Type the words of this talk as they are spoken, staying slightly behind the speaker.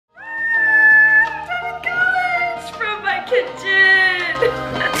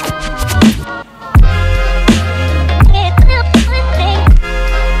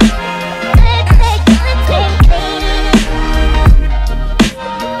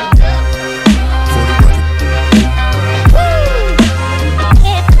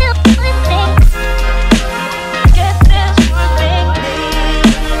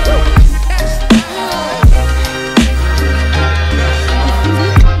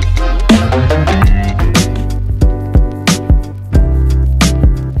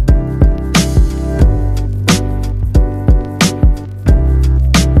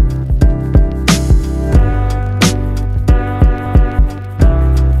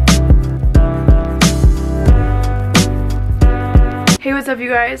what's up you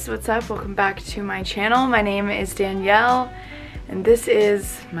guys? What's up? Welcome back to my channel. My name is Danielle and this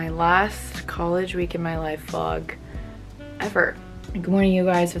is my last college week in my life vlog ever. Good morning you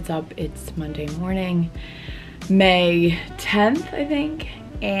guys, what's up? It's Monday morning, May 10th I think,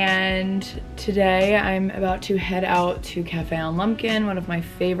 and today I'm about to head out to Cafe on Lumpkin, one of my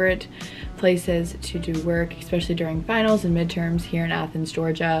favorite places to do work, especially during finals and midterms here in Athens,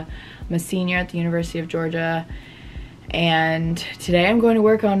 Georgia. I'm a senior at the University of Georgia, and today I'm going to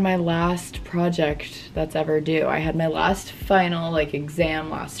work on my last project that's ever due. I had my last final exam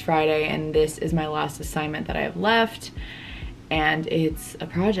last Friday, and this is my last assignment that I have left, and it's a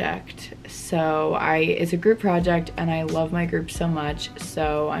project. So it's a group project and I love my group so much,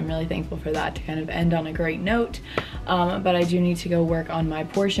 so I'm really thankful for that to kind of end on a great note. But I do need to go work on my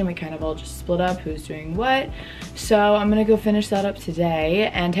portion. We kind of all just split up who's doing what. So I'm gonna go finish that up today,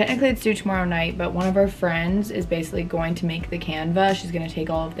 and technically it's due tomorrow night, but one of our friends is basically going to make the Canva. She's gonna take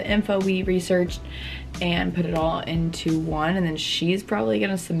all of the info we researched and put it all into one, and then she's probably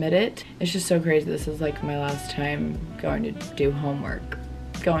gonna submit it. It's just so crazy. This is like my last time going to do homework,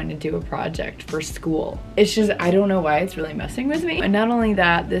 going to do a project for school. It's just, I don't know why it's really messing with me. And not only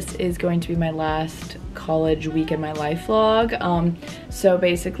that, this is going to be my last college week in my life vlog. So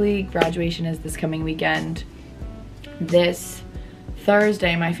basically graduation is this coming weekend. This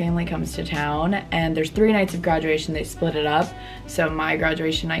Thursday my family comes to town, and there's 3 nights of graduation. They split it up, so my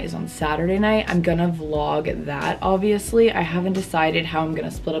graduation night is on Saturday night. I'm gonna vlog that, obviously. I haven't decided how I'm gonna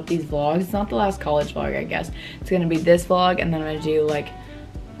split up these vlogs. It's not the last college vlog, I guess. It's gonna be this vlog, and then I'm gonna do like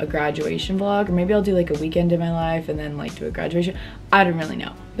a graduation vlog, or maybe I'll do like a weekend in my life and then like do a graduation. I don't really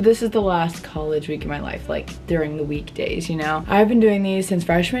know, but this is the last college week in my life, like during the weekdays, you know. I've been doing these since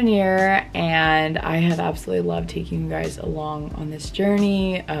freshman year, and I have absolutely loved taking you guys along on this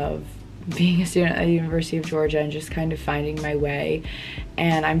journey of being a student at the University of Georgia and just kind of finding my way.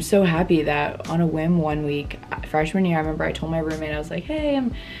 And I'm so happy that on a whim one week freshman year, I remember I told my roommate, I was like, hey,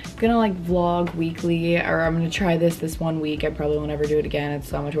 I'm gonna like vlog weekly, or I'm gonna try this one week. I probably won't ever do it again, it's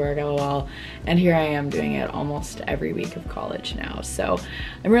so much work, lol. And here I am doing it almost every week of college now. So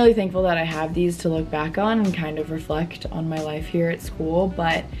I'm really thankful that I have these to look back on and kind of reflect on my life here at school.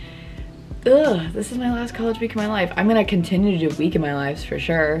 But this is my last college week of my life. I'm gonna continue to do week in my lives for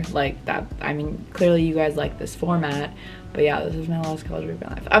sure, like that. I mean, clearly you guys like this format, but yeah, this is my last college week of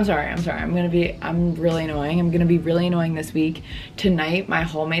my life. I'm sorry, I'm really annoying. I'm gonna be really annoying this week. Tonight, my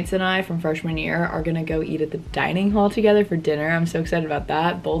hallmates and I from freshman year are gonna go eat at the dining hall together for dinner. I'm so excited about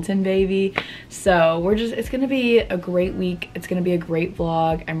that. Bolton, baby. So it's gonna be a great week. It's gonna be a great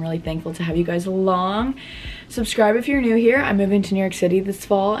vlog. I'm really thankful to have you guys along. Subscribe if you're new here. I'm moving to New York City this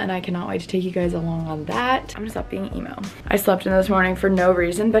fall, and I cannot wait to take you guys along on that. I'm gonna stop being emo. I slept in this morning for no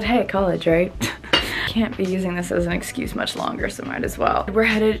reason, but hey, college, right? Can't be using this as an excuse much longer, so might as well. We're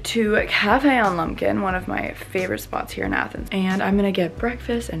headed to Cafe on Lumpkin, one of my favorite spots here in Athens, and I'm gonna get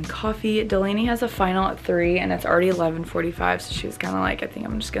breakfast and coffee. Delaney has a final at 3 and it's already 11:45, so she was kind of like, I think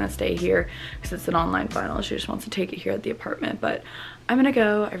I'm just gonna stay here because it's an online final. She just wants to take it here at the apartment, but I'm gonna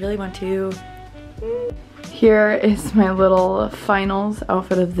go. I really want to. Here is my little finals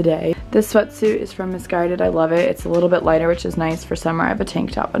outfit of the day. This sweatsuit is from Misguided. I love it. It's a little bit lighter, which is nice for summer. I have a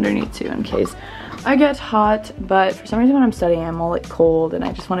tank top underneath too in case I get hot, but for some reason when I'm studying I'm all like cold and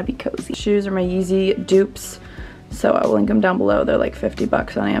I just want to be cozy. Shoes are my Yeezy dupes, so I will link them down below. They're like 50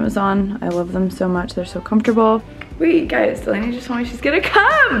 bucks on Amazon. I love them so much. They're so comfortable. Wait, guys, Delaney just told me she's gonna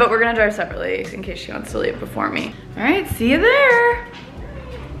come, but we're gonna drive separately in case she wants to leave before me. All right, see you there.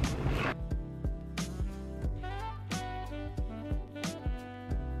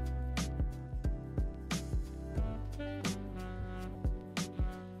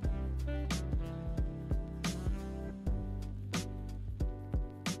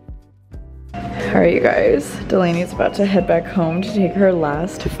 Alright you guys, Delaney's about to head back home to take her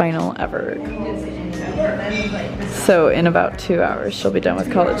last final ever. So in about 2 hours she'll be done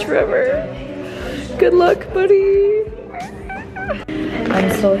with college forever. Good luck, buddy! I'm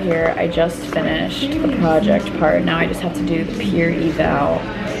still here. I just finished the project part. Now I just have to do the peer eval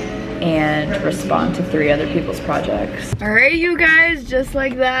and respond to 3 other people's projects. Alright you guys, just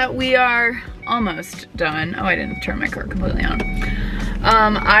like that we are almost done. Oh, I didn't turn my car completely on.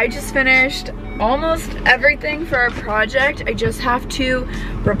 I just finished almost everything for our project. I just have to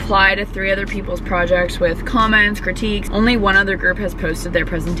reply to 3 other people's projects with comments, critiques. Only one other group has posted their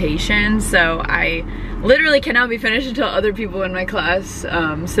presentation, so I literally cannot be finished until other people in my class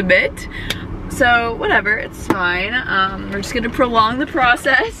submit. So whatever, it's fine. We're just gonna prolong the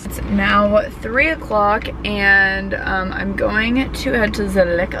process. It's now 3 o'clock and I'm going to head to the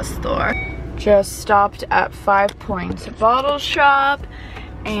liquor store. just stopped at 5 Points Bottle Shop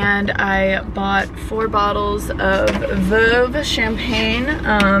and I bought 4 bottles of REVOLVE champagne.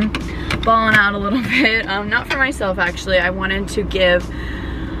 Balling out a little bit, not for myself actually. I wanted to give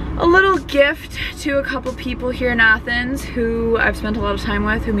a little gift to a couple people here in Athens who I've spent a lot of time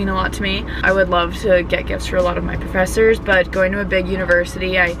with, who mean a lot to me. I would love to get gifts for a lot of my professors, but going to a big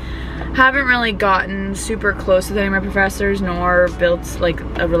university, I haven't really gotten super close with any of my professors nor built like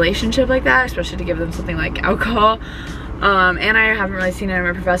a relationship like that, especially to give them something like alcohol. And I haven't really seen any of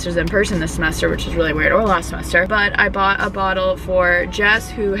my professors in person this semester, which is really weird, or last semester. But I bought a bottle for Jess,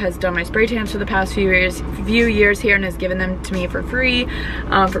 who has done my spray tans for the past few years here and has given them to me for free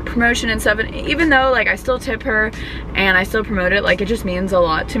for promotion and stuff. And even though like I still tip her and I still promote it, like it just means a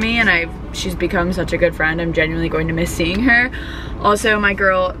lot to me, and she's become such a good friend. I'm genuinely going to miss seeing her. Also, my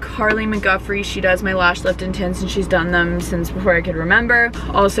girl Carly McGuffrey, she does my lash lift and tints, and she's done them since before I could remember.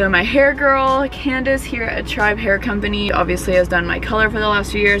 Also, my hair girl Candace here at Tribe Hair Company obviously has done my color for the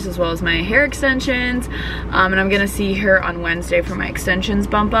last few years, as well as my hair extensions. And I'm gonna see her on Wednesday for my extensions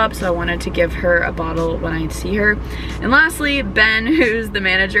bump up, so I wanted to give her a bottle when I see her. And lastly, Ben, who's the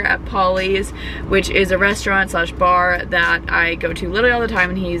manager at Polly's, which is a restaurant slash bar that I go to literally all the time,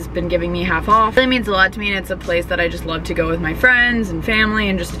 and he's been giving me half off. It really means a lot to me, and it's a place that I just love to go with my friends and family,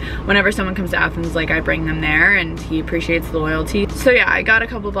 and just whenever someone comes to Athens, like I bring them there, and he appreciates the loyalty. So yeah, I got a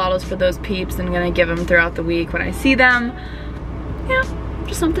couple bottles for those peeps and I'm gonna give them throughout the week when I see them. Yeah,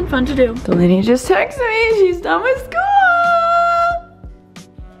 just something fun to do. Delaney just texted me, she's done with school!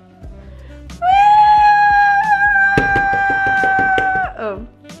 Oh.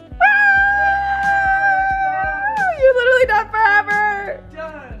 You're literally done forever!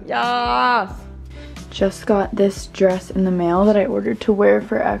 Done! Yes! Just got this dress in the mail that I ordered to wear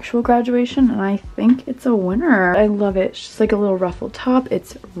for actual graduation, and I think it's a winner. I love it. It's just like a little ruffled top.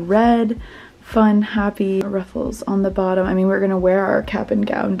 It's red, fun, happy ruffles on the bottom. I mean, we're gonna wear our cap and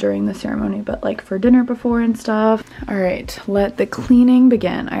gown during the ceremony, but like for dinner before and stuff. All right, let the cleaning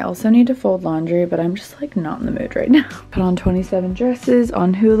begin. I also need to fold laundry, but I'm just like not in the mood right now. Put on 27 Dresses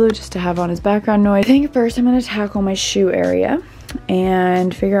on Hulu just to have on as background noise. I think first I'm gonna tackle my shoe area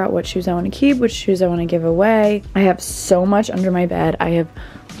and figure out what shoes I want to keep, which shoes I want to give away. I have so much under my bed. I have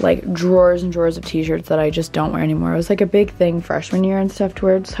like drawers and drawers of t-shirts that I just don't wear anymore. It was like a big thing freshman year and stuff to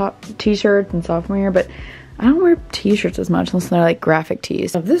wear t-shirts, and sophomore year, but I don't wear t-shirts as much unless they're like graphic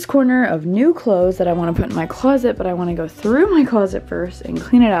tees. I have this corner of new clothes that I want to put in my closet, but I want to go through my closet first and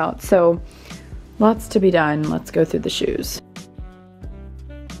clean it out. So lots to be done. Let's go through the shoes.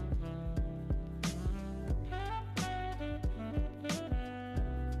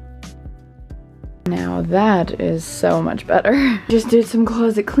 Now that is so much better. Just did some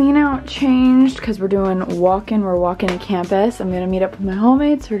closet clean out, changed, because we're doing walk-in. We're walking to campus. I'm gonna meet up with my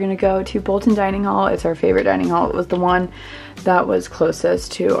hallmates. We're gonna go to Bolton Dining Hall. It's our favorite dining hall. It was the one that was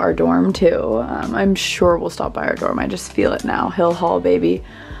closest to our dorm too. I'm sure we'll stop by our dorm. I just feel it now. Hill Hall, baby.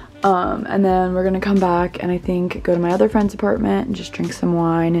 And then we're gonna come back and I think go to my other friend's apartment and just drink some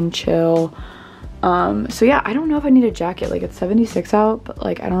wine and chill. So yeah, I don't know if I need a jacket. Like it's 76 out, but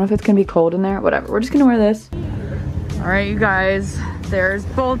like I don't know if it's gonna be cold in there. Whatever, we're just gonna wear this. All right, you guys, there's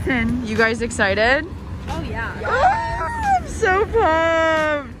Bolton. You guys excited? Oh yeah. Ah, I'm so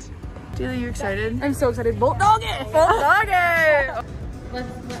pumped. Delia, you excited? I'm so excited. Bolt doggy! Bolt doggy! Let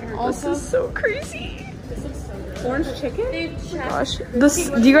her This is so crazy. This looks so good. Orange chicken? Oh my gosh.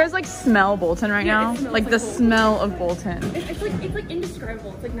 Do you guys like smell Bolton right now? Like the smell of Bolton. It's like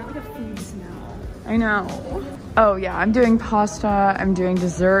indescribable. It's like not like a food smell. I know. Oh yeah, I'm doing pasta, I'm doing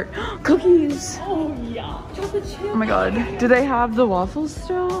dessert. Cookies! Oh yeah. Chocolate chip. Oh my god. Do they have the waffles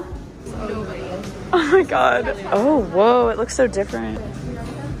still? Oh my god. Oh, whoa, it looks so different.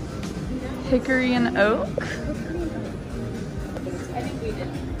 Hickory and oak? I think we did.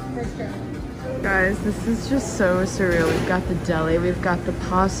 For sure. Guys, this is just so surreal. We've got the deli, we've got the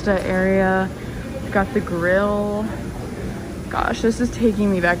pasta area, we've got the grill. Gosh, this is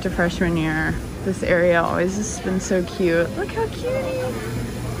taking me back to freshman year. This area always has been so cute. Look how cutie!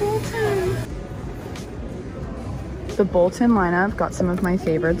 Bolton! The Bolton lineup got some of my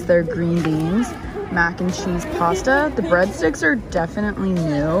favorites. They're green beans, mac and cheese pasta. The breadsticks are definitely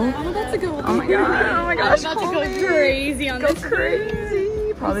new. Oh, that's a good one. Oh my god, oh my gosh. I'm about to go crazy on this. Go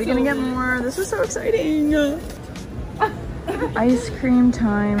crazy. Probably gonna get more. This is so exciting. Ice cream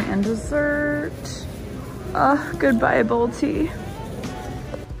time and dessert. Goodbye, Bolty.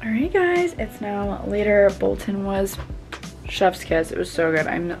 Alright guys, it's now later. Bolton was chef's kiss. It was so good.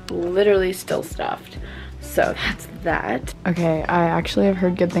 I'm literally still stuffed. So that's that. Okay, I actually have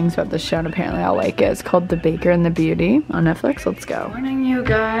heard good things about this show and apparently I'll like it. It's called The Baker and the Beauty on Netflix. Let's go. Morning, you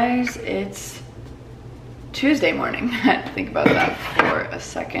guys. It's Tuesday morning. I had to think about that for a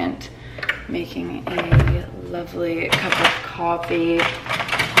second. Making a lovely cup of coffee.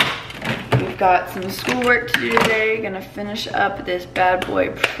 We've got some schoolwork to do today. Gonna finish up this bad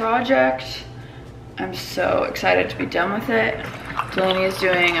boy project. I'm so excited to be done with it. Delaney is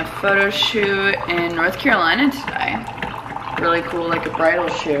doing a photo shoot in North Carolina today. Really cool, like a bridal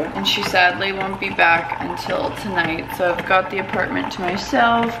shoot. And she sadly won't be back until tonight. So I've got the apartment to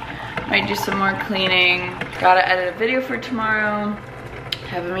myself. Might do some more cleaning. Gotta edit a video for tomorrow.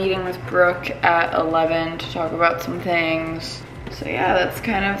 Have a meeting with Brooke at 11 to talk about some things. So yeah, that's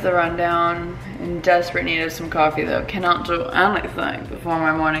kind of the rundown. In desperate need of some coffee though. Cannot do anything before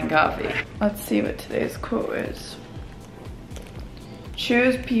my morning coffee. Let's see what today's quote is.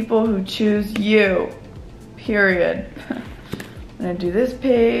 Choose people who choose you, period. I'm gonna do this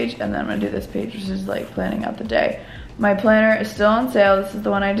page and then I'm gonna do this page, which is like planning out the day. My planner is still on sale. This is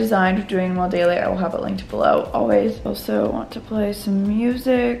the one I designed, doing them all daily. I will have it linked below. Always also want to play some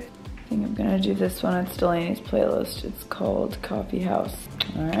music. I think I'm gonna do this one. It's Delaney's playlist. It's called Coffee House.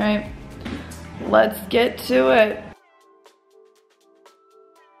 All right, let's get to it.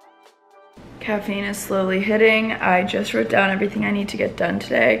 Caffeine is slowly hitting. I just wrote down everything I need to get done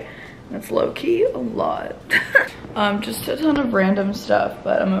today. That's low-key a lot. Just a ton of random stuff,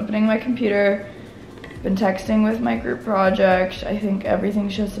 but I'm opening my computer. Been texting with my group project. I think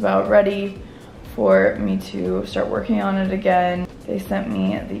everything's just about ready for me to start working on it again. They sent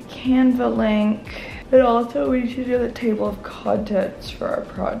me the Canva link. And also we need to do the table of contents for our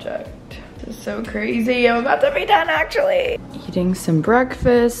project. This is so crazy. I'm about to be done actually. Eating some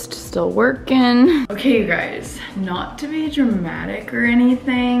breakfast, still working. Okay, you guys, not to be dramatic or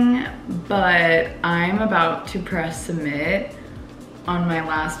anything, but I'm about to press submit on my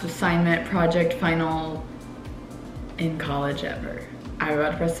last assignment, project, final in college ever. I'm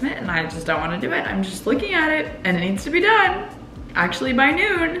about to press submit and I just don't want to do it. I'm just looking at it and it needs to be done, actually by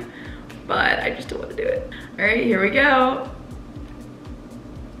noon, but I just don't want to do it. All right, here we go.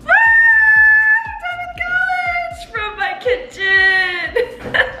 Kitchen.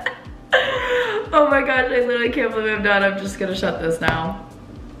 Oh my gosh, I literally can't believe I'm done. I'm just gonna shut this now.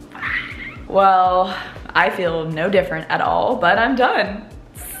 Well, I feel no different at all, but I'm done.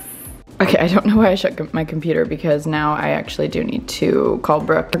 Okay, I don't know why I shut my computer because now I actually do need to call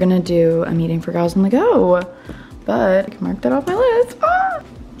Brooke. We're gonna do a meeting for Gals on the Go, but I can mark that off my list. Ah!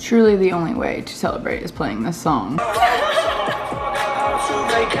 Truly the only way to celebrate is playing this song.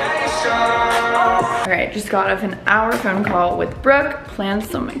 All right, just got off an hour phone call with Brooke, planned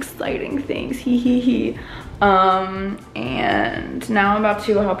some exciting things, hee. And now I'm about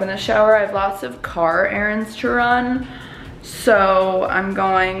to hop in the shower. I have lots of car errands to run, so I'm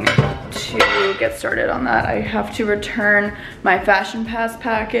going to get started on that. I have to return my Fashion Pass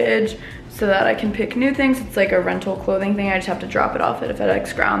package so that I can pick new things. It's like a rental clothing thing. I just have to drop it off at a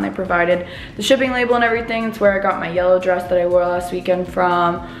FedEx ground. They provided the shipping label and everything. It's where I got my yellow dress that I wore last weekend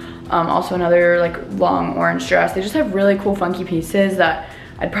from. Also another like long orange dress. They just have really cool funky pieces that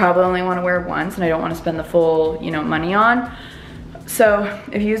I'd probably only want to wear once and I don't want to spend the full, you know, money on. So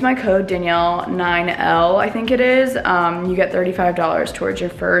if you use my code Danielle 9L, I think it is, you get $35 towards your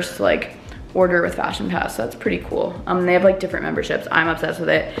first like order with Fashion Pass. So that's pretty cool. They have like different memberships. I'm obsessed with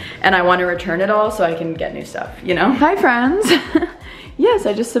it and I want to return it all so I can get new stuff, you know? Hi friends. Yes,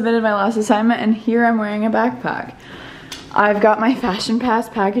 I just submitted my last assignment and here I'm wearing a backpack. I've got my Fashion Pass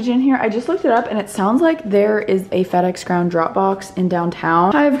package in here. I just looked it up and it sounds like there is a FedEx ground drop box in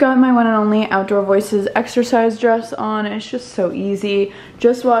downtown. I've got my one and only Outdoor Voices exercise dress on. It's just so easy.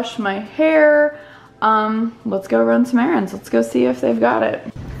 Just washed my hair. Let's go run some errands. Let's go see if they've got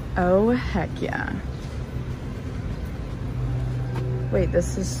it. Oh, heck yeah. Wait,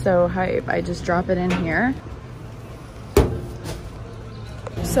 this is so hype. I just drop it in here.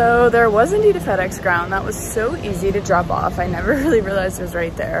 So there was indeed a FedEx ground. That was so easy to drop off. I never really realized it was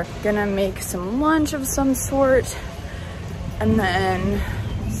right there. Gonna make some lunch of some sort and then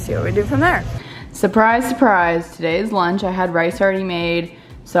see what we do from there. Surprise, surprise, today's lunch. I had rice already made,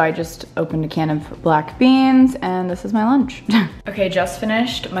 so I just opened a can of black beans and this is my lunch. Okay, just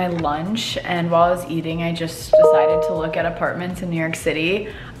finished my lunch and while I was eating, I just decided to look at apartments in New York City.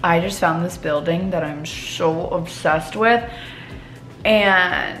 I just found this building that I'm so obsessed with.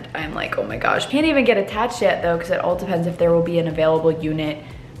 And I'm like, oh my gosh, can't even get attached yet though, because it all depends if there will be an available unit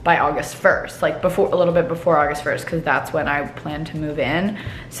by August 1st, like a little bit before August 1st, because that's when I plan to move in.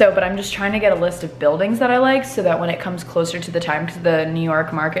 So, but I'm just trying to get a list of buildings that I like so that when it comes closer to the time, because the New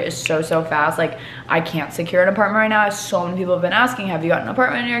York market is so fast, like I can't secure an apartment right now. So many people have been asking, have you got an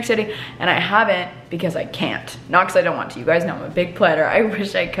apartment in New York City? And I haven't, because I can't. Not because I don't want to. You guys know I'm a big planner. I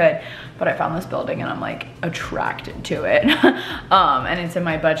wish I could, but I found this building and I'm like attracted to it. And it's in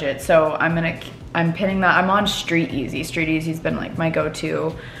my budget. So I'm pinning that. I'm on Street Easy. Street Easy's been like my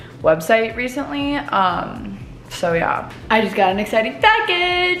go-to website recently. So yeah, I just got an exciting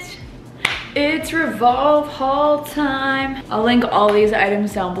package. It's Revolve haul time. I'll link all these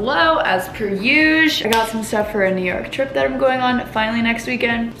items down below as per usual. I got some stuff for a New York trip that I'm going on finally next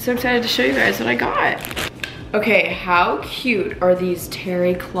weekend. So excited to show you guys what I got. Okay, how cute are these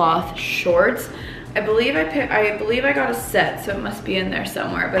terry cloth shorts? I believe I got a set, so it must be in there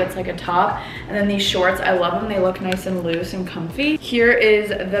somewhere, but it's like a top. And then these shorts, I love them. They look nice and loose and comfy. Here is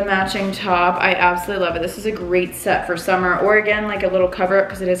the matching top. I absolutely love it. This is a great set for summer, or again, like a little cover up,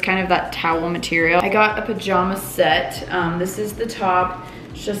 because it is kind of that towel material. I got a pajama set. This is the top.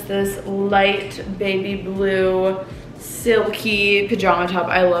 It's just this light baby blue silky pajama top.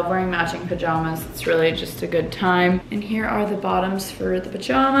 I love wearing matching pajamas. It's really just a good time. And here are the bottoms for the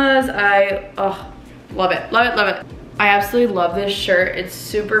pajamas. Love it, love it, love it. I absolutely love this shirt. It's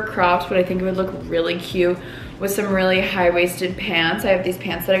super cropped, but I think it would look really cute with some really high-waisted pants. I have these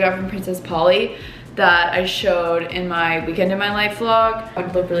pants that I got from Princess Polly that I showed in my Weekend in My Life vlog. It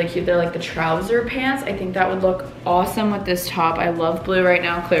would look really cute. They're like the trouser pants. I think that would look awesome with this top. I love blue right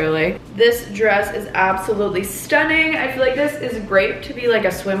now, clearly. This dress is absolutely stunning. I feel like this is great to be like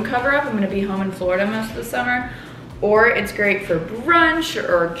a swim cover-up. I'm gonna be home in Florida most of the summer. Or it's great for brunch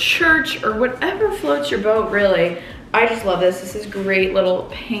or church or whatever floats your boat, really. I just love this. This is great little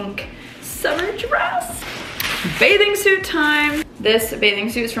pink summer dress. Bathing suit time. This bathing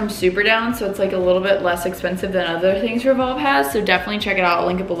suit is from Super Down, so it's like a little bit less expensive than other things Revolve has, so definitely check it out. I'll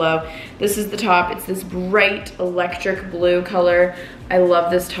link it below. This is the top. It's this bright electric blue color. I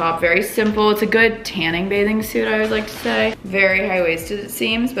love this top. Very simple. It's a good tanning bathing suit, I would like to say. Very high-waisted it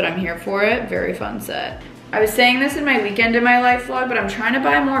seems, but I'm here for it. Very fun set. I was saying this in my Weekend in My Life vlog, but I'm trying to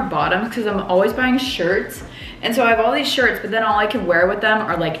buy more bottoms because I'm always buying shirts. And so I have all these shirts, but then all I can wear with them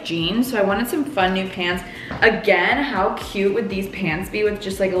are like jeans. So I wanted some fun new pants. Again, how cute would these pants be with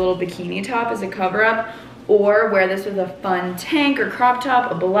just like a little bikini top as a cover up? Or wear this with a fun tank or crop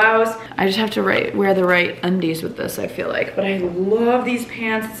top, a blouse. I just have to wear the right undies with this, I feel like. But I love these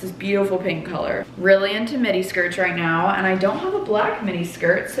pants. It's this beautiful pink color. Really into midi skirts right now, and I don't have a black midi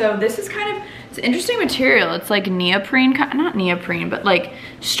skirt, so this is kind of, it's an interesting material. It's like neoprene, not neoprene, but like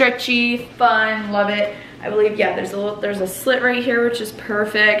stretchy, fun, love it. I believe, yeah, there's a slit right here, which is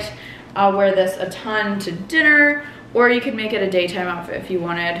perfect. I'll wear this a ton to dinner, or you could make it a daytime outfit if you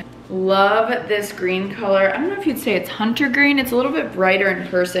wanted. Love this green color. I don't know if you'd say it's hunter green. It's a little bit brighter in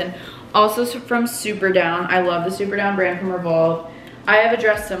person. Also from Super Down. I love the Super Down brand from Revolve. I have a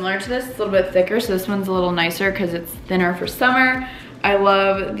dress similar to this. It's a little bit thicker, so this one's a little nicer because it's thinner for summer. I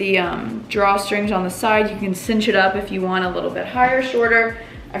love the drawstrings on the side. You can cinch it up if you want a little bit higher, shorter.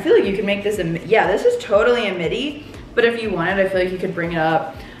 I feel like you could make this yeah, this is totally a midi, but if you wanted, I feel like you could bring it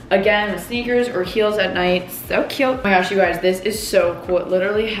up. Again, with sneakers or heels at night. So cute. Oh my gosh, you guys, this is so cool. It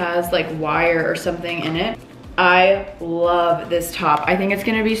literally has like wire or something in it. I love this top. I think it's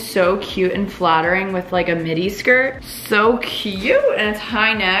gonna be so cute and flattering with like a midi skirt. So cute, and it's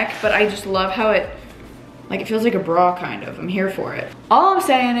high neck, but I just love how it feels like a bra kind of. I'm here for it. All I'm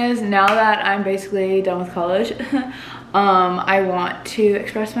saying is now that I'm basically done with college, I want to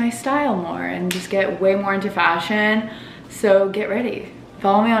express my style more and just get way more into fashion. So get ready.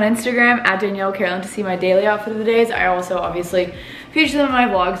 Follow me on Instagram at daniellecarolanteam to see my daily outfit of the days. I also obviously feature them in my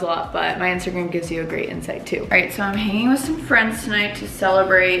vlogs a lot, but my Instagram gives you a great insight too. All right, so I'm hanging with some friends tonight to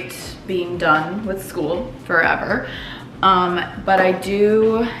celebrate being done with school forever. But I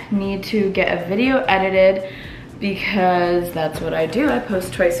do need to get a video edited because that's what I do. I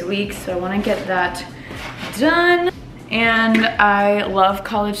post twice a week, so I want to get that done. And I love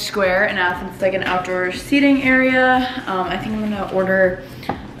College Square in Athens. It's like an outdoor seating area. I think I'm gonna order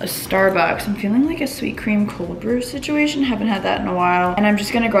a Starbucks. I'm feeling like a sweet cream cold brew situation. Haven't had that in a while. And I'm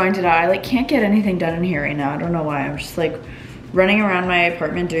just gonna grind it out. I like can't get anything done in here right now. I don't know why. I'm just like running around my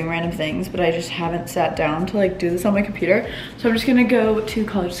apartment doing random things, but I just haven't sat down to like do this on my computer. So I'm just gonna go to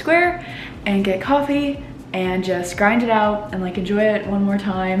College Square and get coffee and just grind it out and like enjoy it one more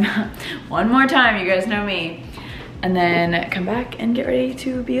time. One more time, you guys know me. And then come back and get ready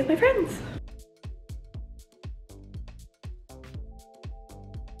to be with my friends.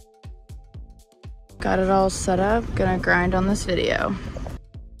 Got it all set up, gonna grind on this video.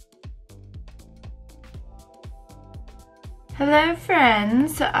 Hello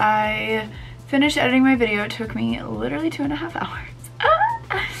friends, I finished editing my video. It took me literally 2.5 hours.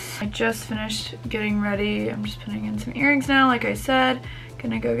 I just finished getting ready. I'm just putting in some earrings now, like I said.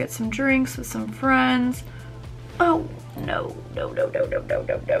 Gonna go get some drinks with some friends. Oh, no, I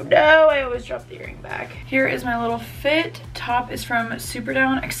always drop the earring back. Here is my little fit. Top is from Super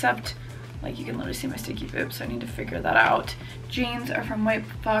Down, except like you can literally see my sticky boobs, so I need to figure that out. Jeans are from White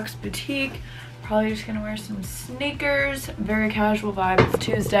Fox Boutique. Probably just gonna wear some sneakers. Very casual vibe, it's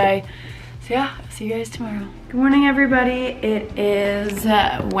Tuesday. So yeah, I'll see you guys tomorrow. Good morning everybody. It is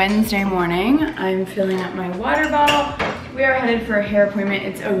Wednesday morning. I'm filling up my water bottle. We are headed for a hair appointment.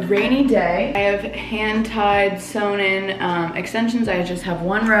 It's a rainy day. I have hand-tied, sewn-in extensions. I just have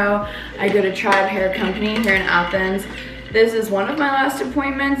one row. I go to Tribe Hair Company here in Athens. This is one of my last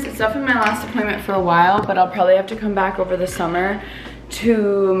appointments. It's definitely my last appointment for a while, but I'll probably have to come back over the summer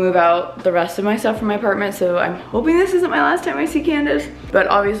to move out the rest of my stuff from my apartment, so I'm hoping this isn't my last time I see Candace. But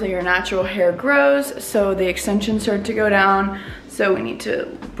obviously your natural hair grows, so the extensions start to go down, so we need to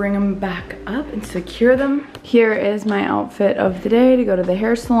bring them back up and secure them. Here is my outfit of the day to go to the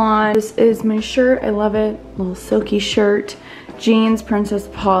hair salon. This is my shirt, I love it, little silky shirt. Jeans, Princess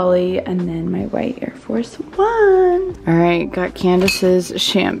Polly, and then my white Air Force One. All right, got Candace's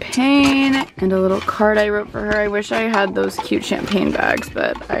champagne and a little card I wrote for her. I wish I had those cute champagne bags,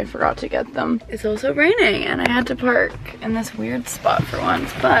 but I forgot to get them. It's also raining and I had to park in this weird spot for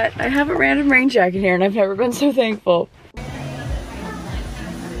once, but I have a random rain jacket here and I've never been so thankful.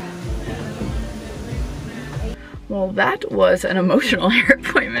 Well, that was an emotional hair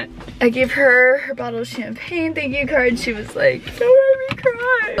appointment. I gave her her bottle of champagne thank you card. She was like, don't let me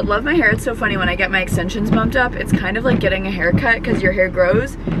cry. I love my hair. It's so funny when I get my extensions bumped up. It's kind of like getting a haircut because your hair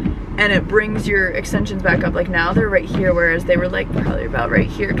grows and it brings your extensions back up. Like now they're right here, whereas they were like probably about right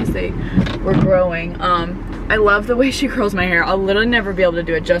here because they were growing. I love the way she curls my hair. I'll literally never be able to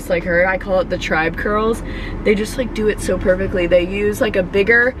do it just like her. I call it the Tribe curls. They just like do it so perfectly. They use like a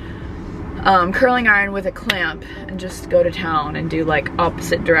bigger curling iron with a clamp and just go to town and do like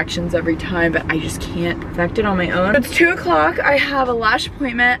opposite directions every time, but I just can't perfect it on my own. It's 2 o'clock. I have a lash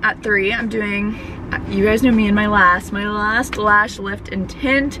appointment at 3. I'm doing, you guys know me and my last lash lift and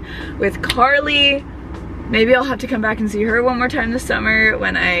tint with Carly. Maybe I'll have to come back and see her one more time this summer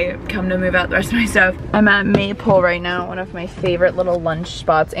when I come to move out the rest of my stuff. I'm at Maple right now, one of my favorite little lunch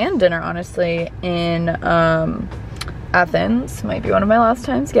spots and dinner, honestly, in Athens. Might be one of my last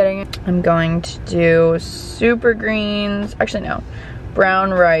times getting it. I'm going to do super greens, actually no,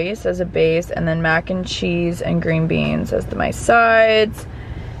 brown rice as a base, and then mac and cheese and green beans as my sides,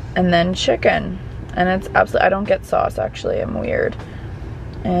 and then chicken. And it's absolutely, I don't get sauce actually, I'm weird.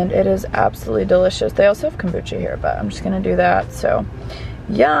 And it is absolutely delicious. They also have kombucha here, but I'm just gonna do that. So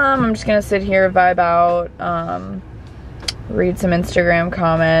yum. I'm just gonna sit here, vibe out, read some Instagram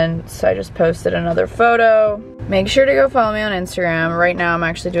comments. I just posted another photo. Make sure to go follow me on Instagram. Right now I'm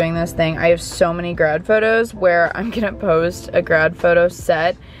actually doing this thing. I have so many grad photos where I'm gonna post a grad photo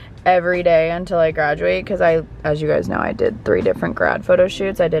set every day until I graduate, because as you guys know, I did 3 different grad photo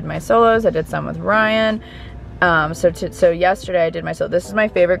shoots. I did my solos, I did some with Ryan. So yesterday I did my solo. This is my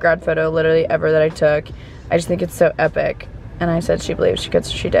favorite grad photo literally ever that I took. I just think it's so epic. And I said she believed she could,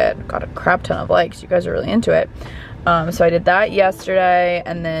 so she did. Got a crap ton of likes. You guys are really into it. So I did that yesterday,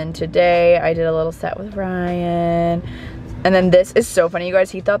 and then today I did a little set with Ryan. And then this is so funny, you guys.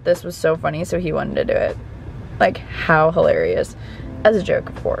 He thought this was so funny, so he wanted to do it. Like, how hilarious. As a joke,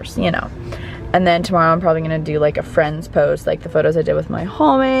 of course, you know. And then tomorrow I'm probably gonna do like a friends post, like the photos I did with my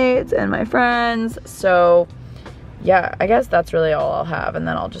hallmates and my friends. So yeah, I guess that's really all I'll have, and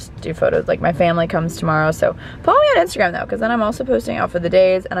then I'll just do photos. Like my family comes tomorrow, so follow me on Instagram though, because then I'm also posting out for the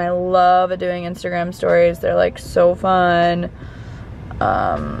days, and I love doing Instagram stories. They're like so fun.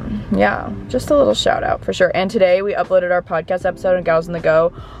 Yeah, just a little shout out for sure. And today we uploaded our podcast episode on Gals on the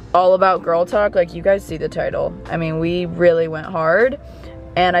Go, all about girl talk. Like you guys see the title. I mean, we really went hard,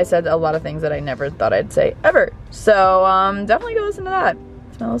 and I said a lot of things that I never thought I'd say ever. So definitely go listen to that.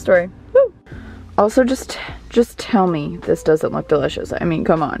 It's my little story. Woo! Also, just tell me this doesn't look delicious. I mean,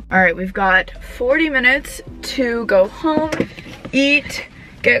 come on. All right, we've got 40 minutes to go home, eat,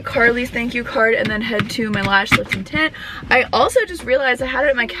 get Carly's thank you card, and then head to my lash lift and tint. I also just realized I had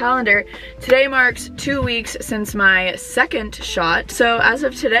it in my calendar. Today marks 2 weeks since my 2nd shot. So as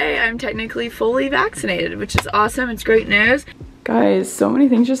of today, I'm technically fully vaccinated, which is awesome. It's great news. Guys, so many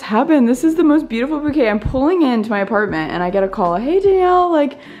things just happened. This is the most beautiful bouquet. I'm pulling into my apartment and I get a call. Hey Danielle,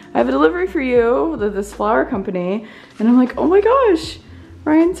 like I have a delivery for you, this flower company. And I'm like, oh my gosh,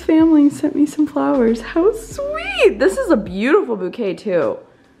 Ryan's family sent me some flowers. How sweet. This is a beautiful bouquet too.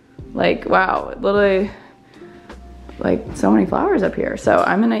 Like, wow, literally like so many flowers up here. So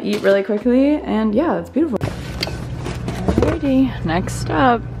I'm gonna eat really quickly, and yeah, it's beautiful. Alrighty, next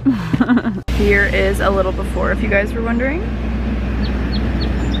up. Here is a little before, if you guys were wondering.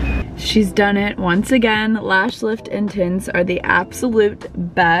 She's done it once again. Lash lift and tints are the absolute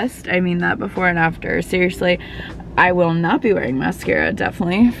best. I mean that before and after. Seriously, I will not be wearing mascara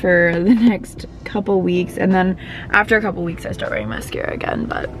definitely for the next couple weeks. And then after a couple weeks, I start wearing mascara again,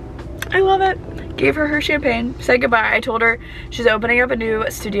 but I love it. Gave her champagne, said goodbye. I told her she's opening up a new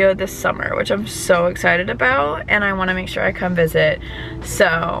studio this summer, which I'm so excited about, and I want to make sure I come visit.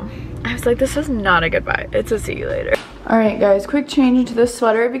 So I was like, this is not a goodbye. It's a see you later. All right, guys, quick change into this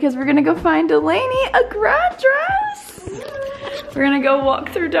sweater because we're gonna go find Delaney a grad dress. We're gonna go walk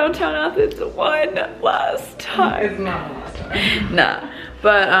through downtown Athens one last time. It's not the last time. Nah.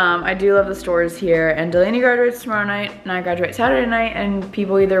 But I do love the stores here, and Delaney graduates tomorrow night, and I graduate Saturday night, and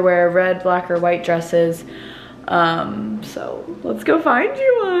people either wear red, black, or white dresses. So let's go find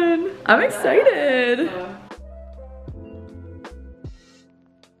you one. I'm excited.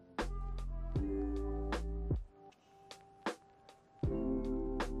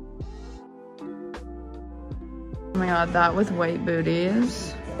 Oh my god, that with white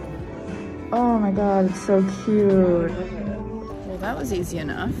booties. Oh my god, it's so cute. Well, that was easy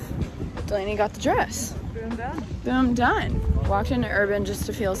enough. Delaney got the dress. Boom, done. Boom, done. Walked into Urban just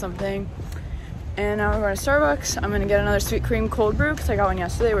to feel something. And now we're going to Starbucks. I'm going to get another sweet cream cold brew because I got one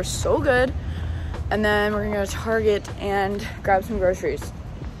yesterday. They were so good. And then we're going to go to Target and grab some groceries.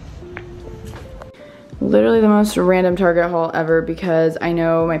 Literally the most random Target haul ever because I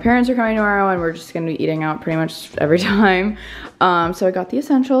know my parents are coming tomorrow and we're just going to be eating out pretty much every time. So I got the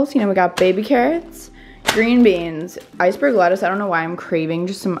essentials. You know, we got baby carrots, green beans, iceberg lettuce. I don't know why I'm craving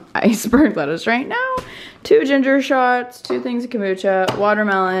just some iceberg lettuce right now. 2 ginger shots, 2 things of kombucha,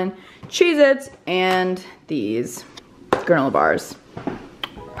 watermelon, Cheez-Its, and these granola bars.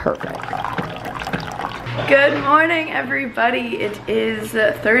 Perfect. Good morning, everybody. It is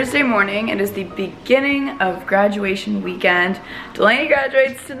Thursday morning. It is the beginning of graduation weekend. Delaney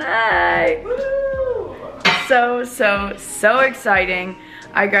graduates tonight. Woo! So exciting.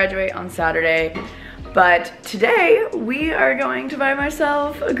 I graduate on Saturday. But today, we are going to buy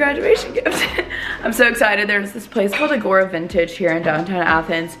myself a graduation gift. I'm so excited. There's this place called Agora Vintage here in downtown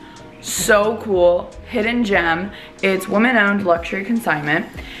Athens. So cool, hidden gem. It's woman-owned luxury consignment.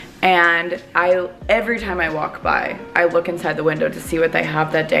 And every time I walk by, I look inside the window to see what they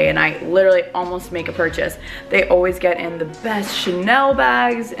have that day, and I literally almost make a purchase. They always get in the best Chanel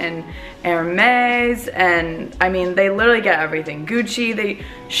bags and Hermes, and I mean, they literally get everything. Gucci,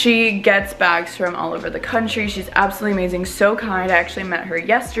 she gets bags from all over the country. She's absolutely amazing, so kind. I actually met her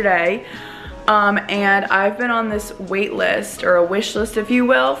yesterday. And I've been on this wait list, or a wish list if you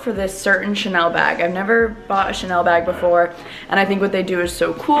will, for this certain Chanel bag. I've never bought a Chanel bag before, and I think what they do is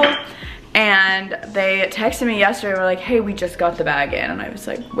so cool. And they texted me yesterday, were like, hey, we just got the bag in. And I was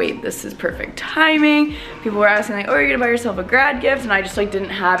like, wait, this is perfect timing. People were asking like, oh, you're gonna buy yourself a grad gift? And I just like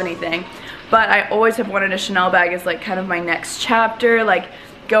didn't have anything. But I always have wanted a Chanel bag as like kind of my next chapter, like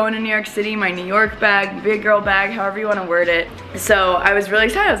going to New York City, my New York bag, big girl bag, however you want to word it. So I was really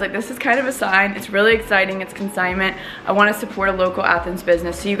excited. I was like, this is kind of a sign. It's really exciting. It's consignment. I want to support a local Athens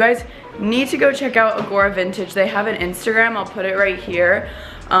business. So you guys need to go check out Agora Vintage. They have an Instagram. I'll put it right here.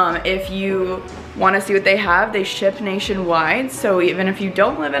 If you want to see what they have, they ship nationwide. So even if you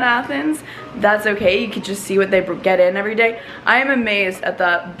don't live in Athens, that's okay. You could just see what they get in every day. I am amazed at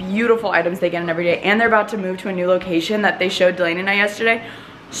the beautiful items they get in every day. And they're about to move to a new location that they showed Delaney and I yesterday.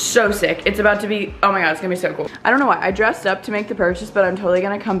 So sick. It's about to be, oh my god, it's gonna be so cool. I don't know why, I dressed up to make the purchase, but I'm totally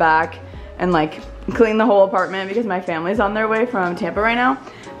gonna come back and like clean the whole apartment because my family's on their way from Tampa right now.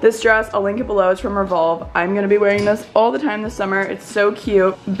 This dress, I'll link it below, it's from Revolve. I'm gonna be wearing this all the time this summer. It's so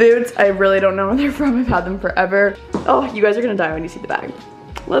cute. Boots, I really don't know where they're from. I've had them forever. Oh, you guys are gonna die when you see the bag.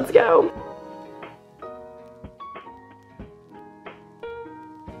 Let's go.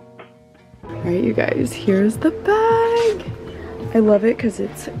 All right, you guys, here's the bag. I love it because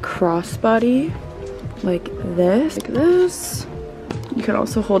it's crossbody like this. You can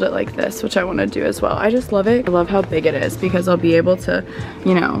also hold it like this, which I want to do as well. I just love it. I love how big it is because I'll be able to,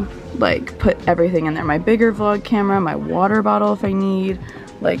 you know, like put everything in there. My bigger vlog camera, my water bottle if I need,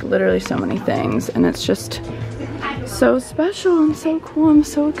 like literally so many things. And it's just so special and so cool. I'm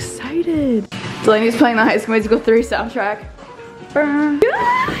so excited. Delaney's playing the High School Musical 3 soundtrack.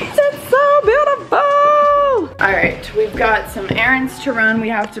 Guys, it's so beautiful. All right, we've got some errands to run. We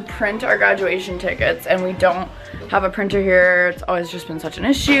have to print our graduation tickets and we don't have a printer here. It's always just been such an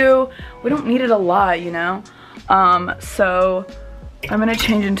issue. We don't need it a lot, you know? So I'm gonna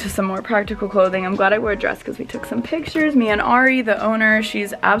change into some more practical clothing. I'm glad I wore a dress because we took some pictures. Me and Ari, the owner,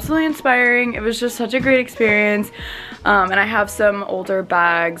 she's absolutely inspiring. It was just such a great experience. And I have some older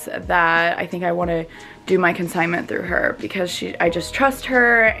bags that I think I want to do my consignment through her because I just trust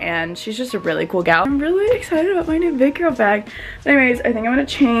her and she's just a really cool gal. I'm really excited about my new big girl bag. But anyways, I think I'm gonna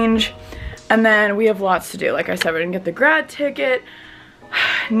change and then we have lots to do. Like I said, we're gonna get the grad ticket.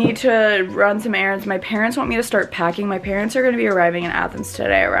 Need to run some errands. My parents want me to start packing. My parents are going to be arriving in Athens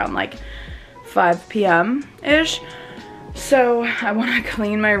today around like 5 p.m.-ish. So I want to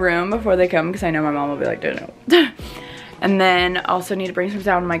clean my room before they come because I know my mom will be like, no. And then also need to bring some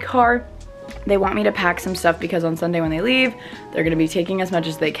stuff in my car. They want me to pack some stuff because on Sunday when they leave, they're going to be taking as much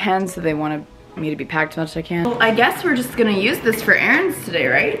as they can, so they want me to be packed as much as I can. Well, I guess we're just going to use this for errands today,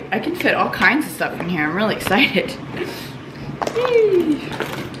 right? I can fit all kinds of stuff in here. I'm really excited.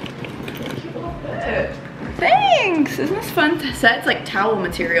 Thanks! Isn't this fun to set? It's like towel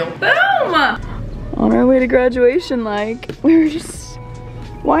material. Boom! On our way to graduation, like, we were just,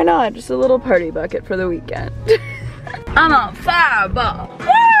 why not? Just a little party bucket for the weekend. I'm on fire, ball. Woo!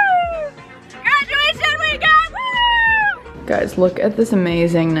 Graduation weekend! Woo! Guys, look at this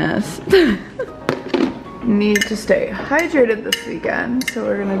amazingness. Need to stay hydrated this weekend, so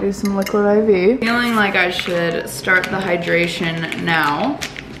we're gonna do some liquid IV. Feeling like I should start the hydration now.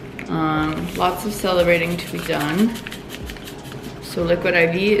 Lots of celebrating to be done. So liquid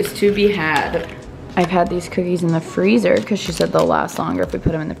IV is to be had. I've had these cookies in the freezer because she said they'll last longer if we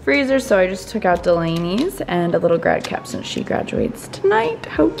put them in the freezer, so I just took out Delaney's and a little grad cap since she graduates tonight.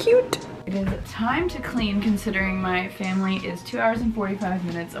 How cute. It is time to clean considering my family is 2 hours and 45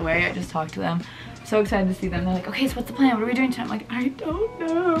 minutes away. I just talked to them. So excited to see them. They're like, okay, so what's the plan? What are we doing tonight? I'm like, I don't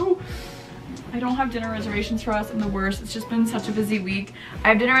know. I don't have dinner reservations for us. I'm the worst. It's just been such a busy week. I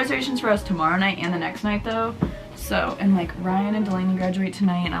have dinner reservations for us tomorrow night and the next night though. So, and like Ryan and Delaney graduate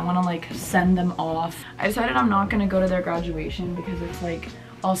tonight and I want to like send them off. I decided I'm not going to go to their graduation because it's like,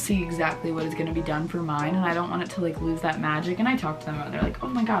 I'll see exactly what is going to be done for mine and I don't want it to like lose that magic. And I talked to them about it. They're like, oh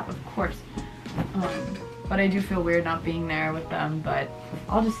my God, of course. But I do feel weird not being there with them, but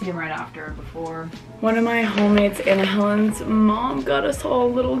I'll just see them right after or before. One of my homemates, Anna Helen's mom, got us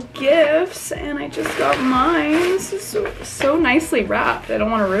all little gifts, and I just got mine. This is so nicely wrapped. I don't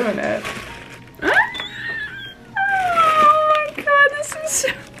want to ruin it. Oh my God,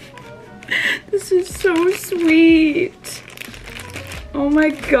 this is so sweet. Oh my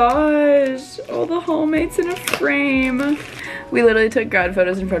gosh, all the homemates in a frame. We literally took grad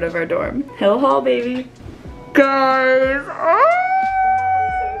photos in front of our dorm. Hill Hall, baby. Guys,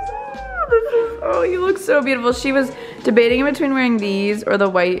 oh, you look so beautiful. She was debating in between wearing these or the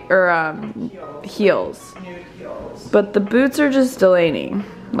white, or heels. But the boots are just Delaney.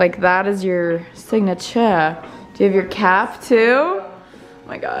 Like that is your signature. Do you have your cap too? Oh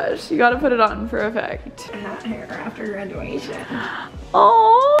my gosh, you gotta put it on for effect. Not here after graduation.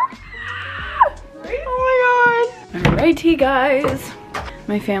 Oh. Oh my God. Alrighty guys.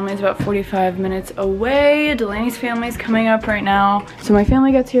 My family's about 45 minutes away. Delaney's family's coming up right now. So my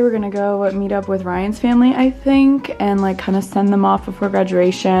family gets here, we're gonna go meet up with Ryan's family, I think, and like kind of send them off before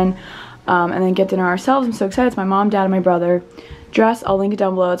graduation, and then get dinner ourselves. I'm so excited. It's my mom, dad, and my brother. Dress, I'll link it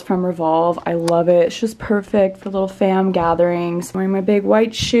down below. It's from Revolve. I love it. It's just perfect for little fam gatherings. I'm wearing my big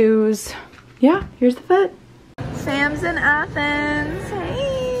white shoes. Yeah, here's the fit. Sam's in Athens.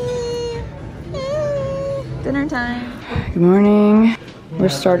 Hey. Hey. Dinner time. Good morning. We're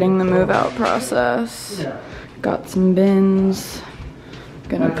starting the move out process. Got some bins.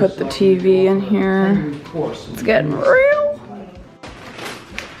 Gonna put the TV in here. It's getting real.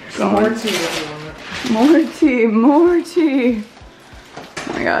 More tea, more tea.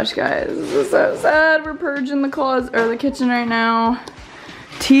 Oh my gosh, guys, this is so sad. We're purging the closet or the kitchen right now.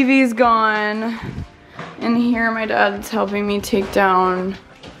 TV's gone. In here, my dad's helping me take down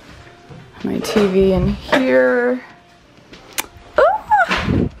my TV in here.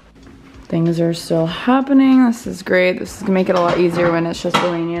 Things are still happening. This is great. This is gonna make it a lot easier when it's just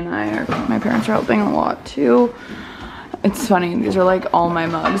Delaney and I. My parents are helping a lot too. It's funny, these are like all my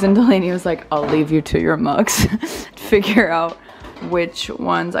mugs and Delaney was like, I'll leave you to your mugs. Figure out which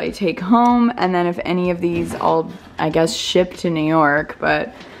ones I take home and then if any of these I'll, I guess, ship to New York,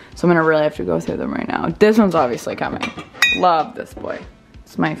 but so I'm gonna really have to go through them right now. This one's obviously coming. Love this boy.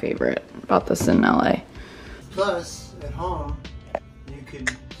 It's my favorite. Bought this in LA. Plus, at home, you could...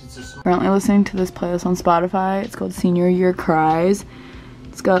 Currently listening to this playlist on Spotify. It's called Senior Year Cries.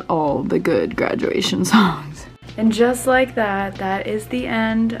 It's got all the good graduation songs. And just like that, that is the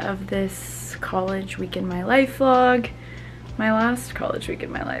end of this college week in my life vlog. my last college week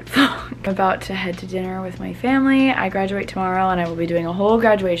in my life. I'm about to head to dinner with my family. I graduate tomorrow and I will be doing a whole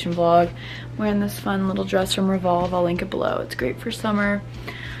graduation vlog. I'm wearing this fun little dress from Revolve. I'll link it below. It's great for summer.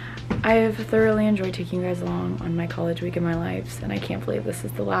 I have thoroughly enjoyed taking you guys along on my college week in my life, and I can't believe this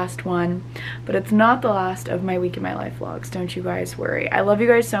is the last one, but it's not the last of my week in my life vlogs. Don't you guys worry. I love you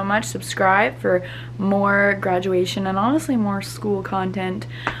guys so much. Subscribe for more graduation and honestly more school content.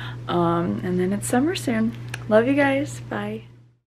 And then it's summer soon. Love you guys. Bye.